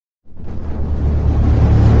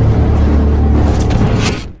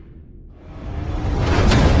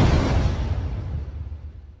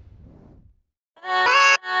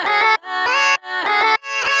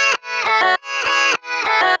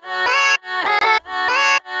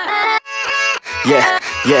yeah,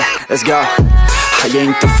 let's go. I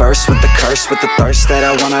ain't the first with the curse, with the thirst that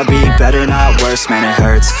I wanna be better, not worse, man it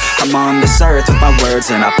hurts. I'm on this earth with my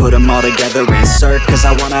words and I put them all together, insert, cause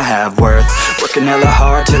I wanna have worth. Working hella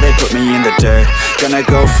hard till they put me in the dirt. Gonna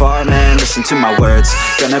go far, man, listen to my words.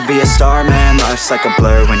 Gonna be a star, man, life's like a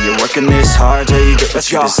blur. When you're working this hard, yeah, you get what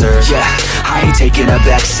you deserve. Yeah, I ain't taking a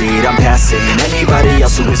backseat, I'm passing anybody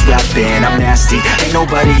else who is rapping. I'm nasty, ain't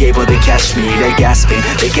nobody able to catch me. They gasping,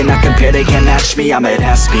 they cannot compare, they can't match me. I'm at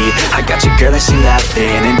half speed, I got your girl and she laughing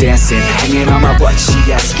and dancing, hanging on my butt, she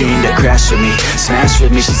asking to crash with me, smash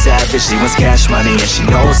with me, she savage, she wants cash money, and she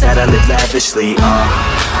knows that I live lavishly.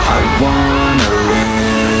 I wanna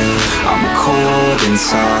live, I'm cold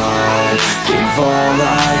inside, give all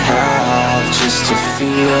I have just to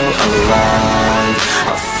feel alive.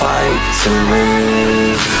 I fight to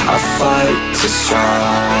live, I fight to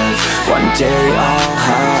strive, one day I'll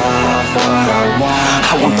have what I want.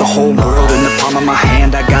 I want the whole world in the palm of my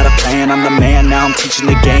hand, I got a plan, I'm the man, now I'm teaching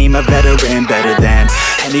the game, a veteran, better than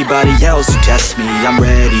anybody else who tests me. I'm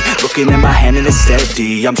ready, looking at my hand and it's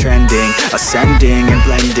steady. I'm trending, ascending and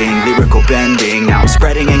blending, lyrical bending. Now I'm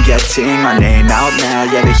spreading and getting my name out now.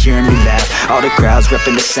 Yeah, they hearing me laugh, all the crowds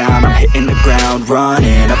repping the sound. I'm hitting the ground,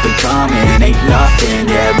 running, up and coming, ain't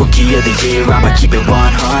nothing. Yeah, rookie of the year, I'ma keep it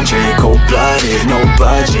 100. Cold-blooded, no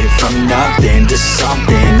budget, from nothing to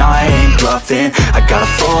something. I ain't bluffing, I got a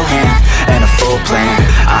full hand and a full plan.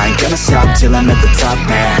 I ain't gonna stop till I'm at the top,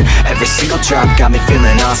 man. Every single drop got me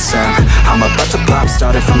feeling awesome. I'm about to pop,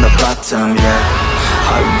 started from the bottom, yeah.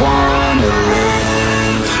 I wanna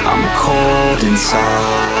live, I'm cold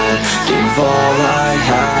inside, give all I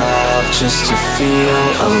have just to feel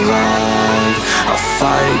alive. I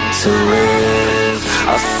fight to live,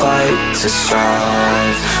 I fight to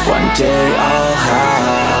strive, one day I'll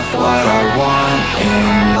have what I want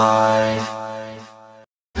in life.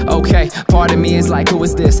 Okay, part of me is like, who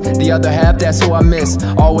is this? The other half, that's who I miss.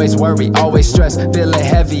 Always worry, always stress, feeling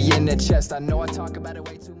heavy in the chest. I know I talk about it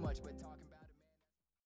way too much.